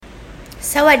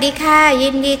สวัสดีค่ะยิ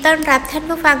นดีต้อนรับท่าน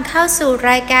ผู้ฟังเข้าสู่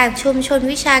รายการชุมชน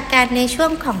วิชาการในช่ว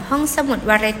งของห้องสมุด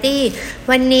วาไรตี้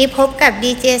วันนี้พบกับ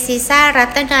ดีเจซีซ่ารั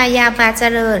ตนายามาเจ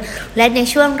ริญและใน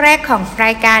ช่วงแรกของร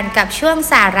ายการกับช่วง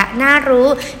สาระน่ารู้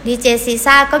ดีเจซี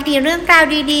ซ่าก็มีเรื่องราว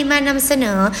ดีๆมานำเสน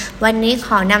อวันนี้ข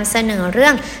อนำเสนอเรื่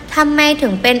องทำไมถึ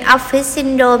งเป็นออฟฟิศซิน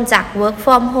โดรมจาก Work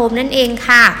from Home นั่นเอง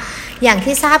ค่ะอย่าง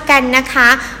ที่ทราบกันนะคะ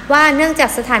ว่าเนื่องจาก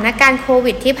สถานการณ์โค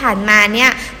วิดที่ผ่านมาเนี่ย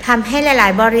ทำให้หลา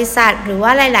ยๆบริษัทหรือว่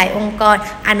าหลายๆองค์กร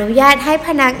อนุญาตให้พ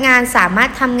นักงานสามาร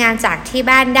ถทำงานจากที่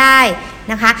บ้านได้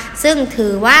นะคะซึ่งถื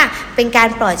อว่าเป็นการ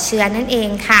ปลอดเชื้อนั่นเอง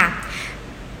ค่ะ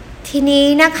ทีนี้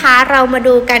นะคะเรามา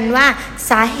ดูกันว่า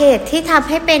สาเหตุที่ทำ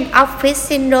ให้เป็นออฟฟิศ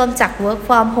ซินโดรมจาก Work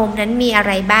from Home นั้นมีอะไ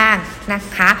รบ้างนะ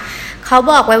คะเขา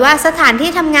บอกไว้ว่าสถานที่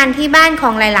ทำงานที่บ้านขอ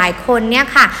งหลายๆคนเนี่ย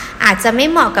ค่ะอาจจะไม่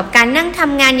เหมาะกับการนั่งท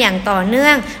ำงานอย่างต่อเนื่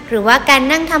องหรือว่าการ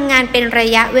นั่งทำงานเป็นระ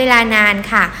ยะเวลานาน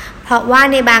ค่ะเพราะว่า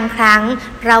ในบางครั้ง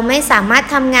เราไม่สามารถ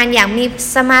ทำงานอย่างมี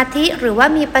สมาธิหรือว่า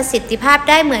มีประสิทธิภาพ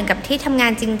ได้เหมือนกับที่ทำงา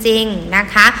นจริงๆนะ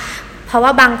คะเพราะ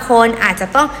ว่าบางคนอาจจะ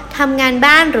ต้องทำงาน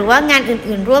บ้านหรือว่างาน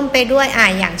อื่นๆร่วมไปด้วย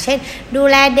อย่างเช่นดู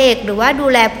แลเด็กหรือว่าดู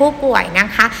แลผู้ป่วยนะ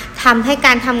คะทำให้ก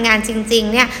ารทำงานจริง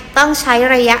ๆเนี่ยต้องใช้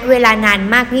ระยะเวลานาน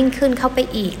มากยิ่งขึ้นเข้าไป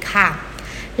อีกค่ะ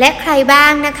และใครบ้า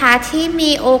งนะคะที่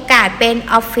มีโอกาสเป็น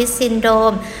ออฟฟิศซินโดร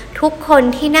มทุกคน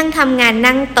ที่นั่งทำงาน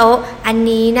นั่งโต๊ะอัน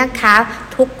นี้นะคะ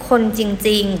ทุกคนจ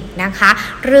ริงๆนะคะ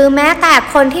หรือแม้แต่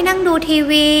คนที่นั่งดูที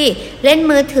วีเล่น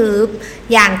มือถือ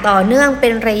อย่างต่อเนื่องเป็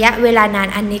นระยะเวลานาน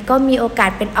อันนี้ก็มีโอกาส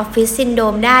เป็นออฟฟิศซินโดร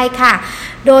มได้ค่ะ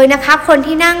โดยนะคะคน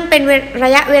ที่นั่งเป็นร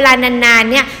ะยะเวลานาน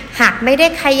ๆเนี่ยหากไม่ได้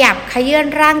ขยับเขยื้อน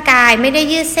ร่างกายไม่ได้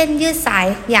ยืดเส้นยืดสาย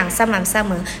อย่างสม่ำเส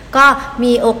มอก็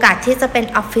มีโอกาสที่จะเป็น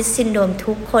ออฟฟิศซินโดรม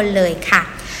ทุกคนเลยค่ะ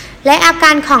และอาก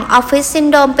ารของออฟฟิศซิน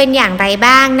โดรมเป็นอย่างไร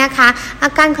บ้างนะคะอ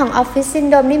าการของออฟฟิศซิน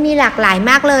โดรมนี่มีหลากหลาย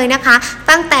มากเลยนะคะ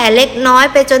ตั้งแต่เล็กน้อย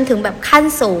ไปจนถึงแบบขั้น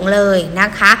สูงเลยนะ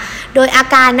คะโดยอา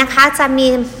การนะคะจะมี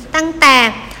ตั้งแต่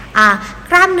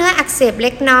กล้ามเนื้ออักเสบเ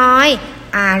ล็กน้อย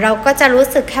เราก็จะรู้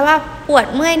สึกแค่ว่าปวด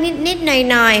เมื่อยนิดๆห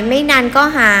น่อยๆไม่นานก็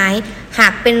หายหา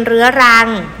กเป็นเรื้อรัง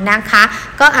นะคะ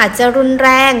ก็อาจจะรุนแร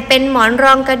งเป็นหมอนร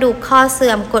องกระดูกคอเ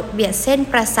สื่อมกดเบียดเส้น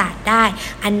ประสาทได้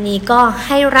อันนี้ก็ใ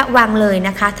ห้ระวังเลยน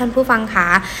ะคะท่านผู้ฟังคะ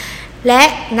และ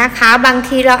นะคะบาง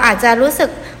ทีเราอาจจะรู้สึก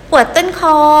ปวดต้นค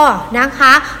อนะค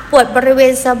ะปวดบริเว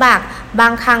ณสะบักบา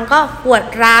งครั้งก็ปวด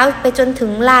ร้าวไปจนถึ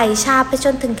งไหล่ชาไปจ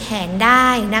นถึงแขนได้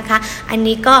นะคะอัน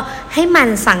นี้ก็ให้มัน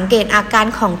สังเกตอาการ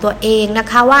ของตัวเองนะ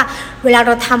คะว่าเวลาเร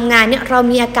าทำงานเนี่ยเรา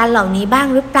มีอาการเหล่านี้บ้าง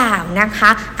หรือเปล่านะคะ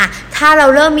ถ้าเรา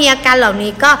เริ่มมีอาการเหล่า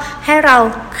นี้ก็ให้เรา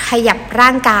ขยับร่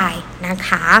างกายนะค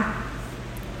ะ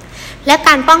และก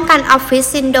ารป้องกันออฟฟิศ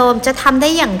ซินโดรมจะทำได้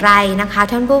อย่างไรนะคะ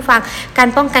ท่านผู้ฟังการ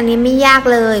ป้องกันนี้ไม่ยาก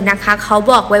เลยนะคะเขา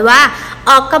บอกไว้ว่า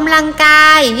ออกกำลังกา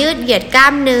ยยืดเหยียดกล้า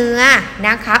มเนื้อน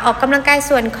ะคะออกกำลังกาย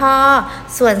ส่วนคอ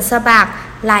ส่วนสะบัก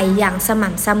ไหล่อย่างส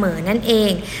ม่ำเสมอนั่นเอ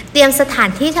งเตรียมสถาน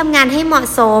ที่ทำงานให้เหมาะ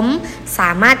สมส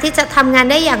ามารถที่จะทำงาน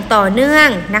ได้อย่างต่อเนื่อง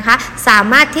นะคะสา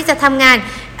มารถที่จะทำงาน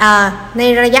ใน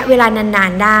ระยะเวลานา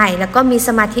นๆได้แล้วก็มีส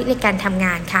มาธิในการทำง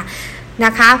านค่ะน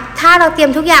ะคะถ้าเราเตรีย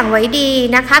มทุกอย่างไว้ดี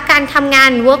นะคะการทำงา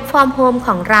น work from home ข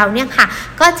องเราเนี่ยค่ะ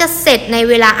ก็จะเสร็จใน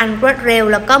เวลาอันรวดเร็ว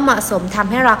แล้วก็เหมาะสมทำ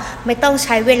ให้เราไม่ต้องใ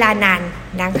ช้เวลานาน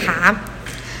นะคะ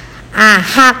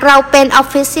หากเราเป็นออฟ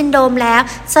ฟิศซินโดรมแล้ว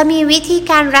จะมีวิธี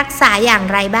การรักษาอย่าง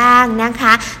ไรบ้างนะค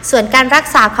ะส่วนการรัก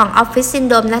ษาของออฟฟิศซิน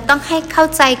โดรมนะต้องให้เข้า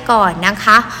ใจก่อนนะค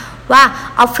ะว่า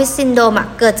ออฟฟิศซินโดรม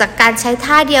เกิดจากการใช้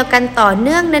ท่าเดียวกันต่อเ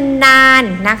นื่องนาน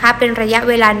ๆนะคะเป็นระยะ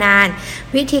เวลานาน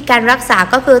วิธีการรักษา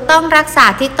ก็คือต้องรักษา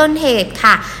ที่ต้นเหตุ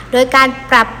ค่ะโดยการ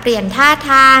ปรับเปลี่ยนท่า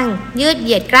ทางยืดเห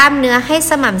ยียดกล้ามเนื้อให้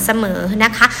สม่ำเสมอน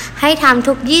ะคะให้ทำ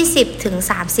ทุก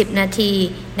 20-30 นาที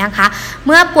นะคะเ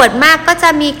มื่อปวดมากก็จะ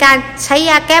มีการใช้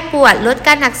ยาแก้ปวดลดก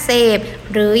ารอักเสบ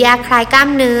หรือยาคลายกล้าม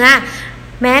เนื้อ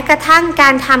แม้กระทั่งกา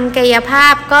รทำกายภา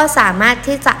พก็สามารถ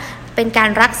ที่จะเป็นกา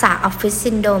รรักษาออฟฟิศ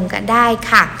ซินโดรมกันได้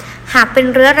ค่ะหากเป็น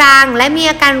เรื้อรังและมี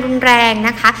อาการรุนแรงน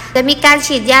ะคะจะมีการ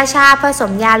ฉีดยาชาผส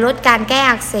มยาลดการแก้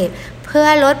อักเสบเพื่อ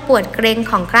ลดปวดเกร็ง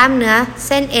ของกล้ามเนื้อเ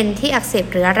ส้นเอ็นที่อักเสบ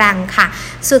เรื้อรังค่ะ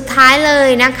สุดท้ายเลย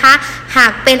นะคะหา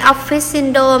กเป็นออฟฟิศซิน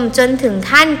โดรมจนถึง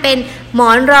ขั้นเป็นหมอ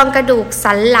นรองกระดูก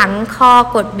สันหลังคอ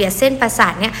กดเบียดเส้นประสา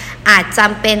ทเนี่ยอาจจ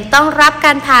ำเป็นต้องรับก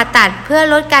ารผ่าตัดเพื่อ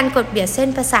ลดการกดเบียดเส้น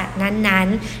ประสาทนั้น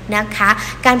ๆนะคะ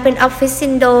การเป็นออฟฟิศซิ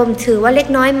นโดรมถือว่าเล็ก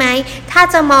น้อยไหมถ้า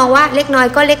จะมองว่าเล็กน้อย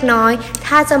ก็เล็กน้อย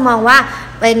ถ้าจะมองว่า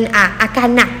เป็นอาการ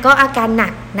หนักก็อาการหนั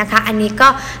กนะคะอันนี้ก็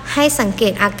ให้สังเก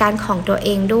ตอาการของตัวเอ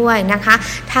งด้วยนะคะ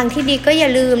ทางที่ดีก็อย่า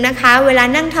ลืมนะคะเวลา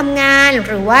นั่งทำงาน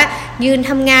หรือว่ายืน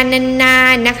ทำงานนา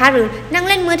นๆนะคะหรือนั่ง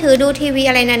เล่นมือถือดูทีวี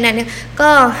อะไรนานๆก็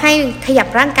ให้ขยับ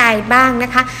ร่างกายบ้างน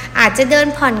ะคะอาจจะเดิน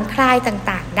ผ่อนคลาย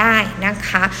ต่างๆได้นะค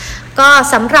ะก็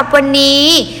สำหรับวันนี้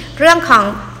เรื่องของ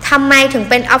ท ทำไมถึง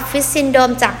เป็นออฟฟิศซินโดร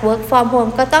มจาก Work from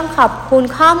Home ก็ต้องขอบคุณ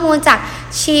ข้อมูลจาก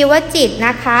ชีวจิตน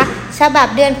ะคะฉบับ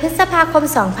เดือนพฤษภาคม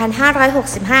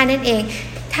 2565 นั่นเอง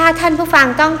ถ้าท่านผู้ฟัง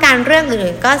ต้องการเรื่องอื่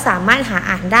นก็สามารถหา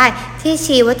อ่านได้ที่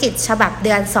ชีวจิตฉบับเ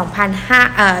ดือ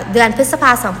นพฤษภ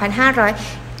าคม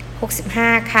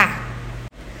 2565 ค่ะ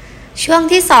ช่วง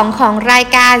ที่2ของราย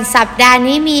การสัปดาห์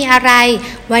นี้มีอะไร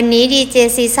วันนี้ดีเจ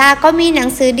ซีซ่าก็มีหนัง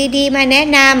สือดีๆมาแนะ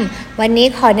นำวันนี้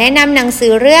ขอแนะนำหนังสื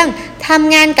อเรื่องท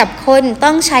ำงานกับคนต้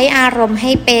องใช้อารมณ์ใ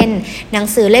ห้เป็นหนัง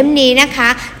สือเล่มนี้นะคะ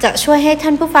จะช่วยให้ท่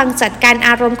านผู้ฟังจัดการอ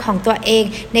ารมณ์ของตัวเอง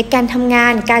ในการทำงา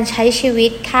นการใช้ชีวิ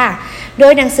ตค่ะโด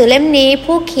ยหนังสือเล่มนี้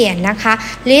ผู้เขียนนะคะ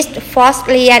ลิสฟอส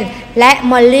เลียนและ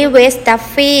มอลลี่เวสตัฟ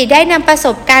ฟี่ได้นำประส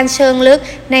บการณ์เชิงลึก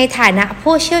ในฐานะ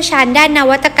ผู้เชี่ยวชาญด้านน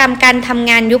วัตกรรมการทำ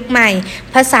งานยุคใหม่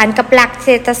ผสานกับหลักเศ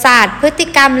รษฐศาสตร์พฤติ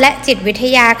กรรมและจิตวิท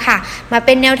ยาค่ะมาเ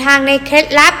ป็นแนวทางในเคล็ด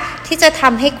ลับที่จะท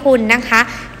ำให้คุณนะคะ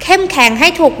เข้มแข็งให้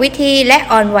ถูกวิธีและ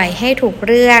อ่อนไหวให้ถูก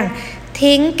เรื่อง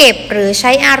ทิ้งเก็บหรือใ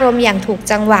ช้อารมณ์อย่างถูก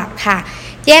จังหวะค่ะ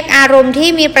แยกอารมณ์ที่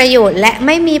มีประโยชน์และไ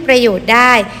ม่มีประโยชน์ไ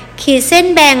ด้ขีดเส้น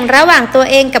แบ่งระหว่างตัว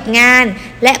เองกับงาน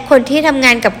และคนที่ทำง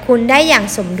านกับคุณได้อย่าง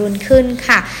สมดุลขึ้น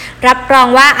ค่ะรับรอง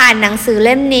ว่าอ่านหนังสือเ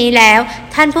ล่มนี้แล้ว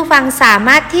ท่านผู้ฟังสาม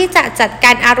ารถที่จะจัดก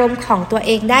ารอารมณ์ของตัวเ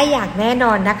องได้อย่างแน่น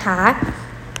อนนะคะ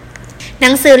ห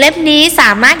นังสือเล่มนี้ส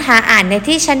ามารถหาอ่านใน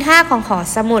ที่ชั้น 5ของหอ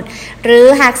สมุดหรือ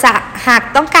หาก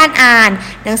ต้องการอ่าน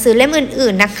หนังสือเล่ม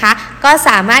อื่นๆนะคะก็ส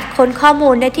ามารถค้นข้อมู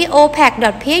ลได้ที่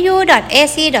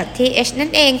opac.pu.ac.th นั่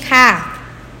นเองค่ะ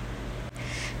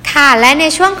และใน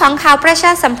ช่วงของข่าวประช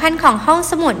าสัมพันธ์ของห้อง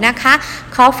สมุดนะคะ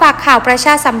ขอฝากข่าวประช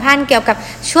าสัมพันธ์เกี่ยวกับ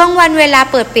ช่วงวันเวลา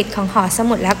เปิดปิดของหอส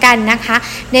มุดแล้วกันนะคะ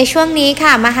ในช่วงนี้ค่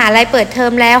ะมหาลัยเปิดเทอ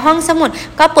มแล้วห้องสมุด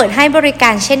ก็เปิดให้บริกา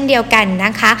รเช่นเดียวกันน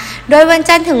ะคะโดยวัน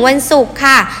จันทร์ถึงวันศุกร์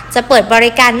ค่ะจะเปิดบ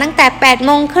ริการตั้งแต่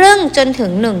 8:30 จนถึ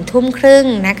ง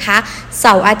 1:30 นะคะเส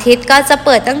าร์อาทิตย์ก็จะเ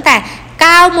ปิดตั้งแต่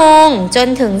9 โมงจน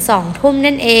ถึง 2 ทุ่ม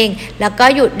นั่นเองแล้วก็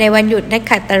หยุดในวันหยุดนัก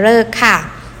ขัตฤกษ์ค่ะ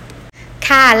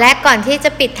และก่อนที่จะ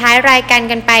ปิดท้ายรายการ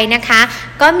กันไปนะคะ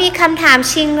ก็มีคำถาม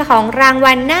ชิงของราง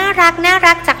วัลน่ารั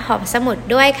กจากหอสมุด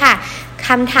ด้วยค่ะค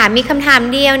ำถามมีคำถาม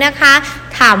เดียวนะคะ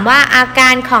ถามว่าอากา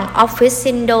รของออฟฟิศ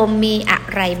ซินโดรมมีอะ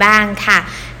ไรบ้างค่ะ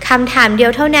คำถามเดีย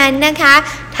วเท่านั้นนะคะ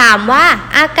ถามว่า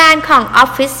อาการของออ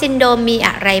ฟฟิศซินโดรมมีอ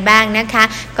ะไรบ้างนะคะ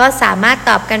ก็สามารถ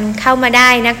ตอบกันเข้ามาได้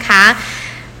นะคะ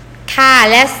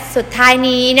และสุดท้าย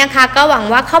นี้นะคะก็หวัง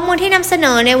ว่าข้อมูลที่นำเสน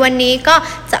อในวันนี้ก็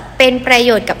จะเป็นประโย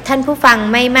ชน์กับท่านผู้ฟัง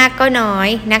ไม่มากก็น้อย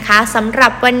นะคะสำหรั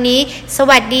บวันนี้ส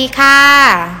วัสดีค่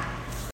ะ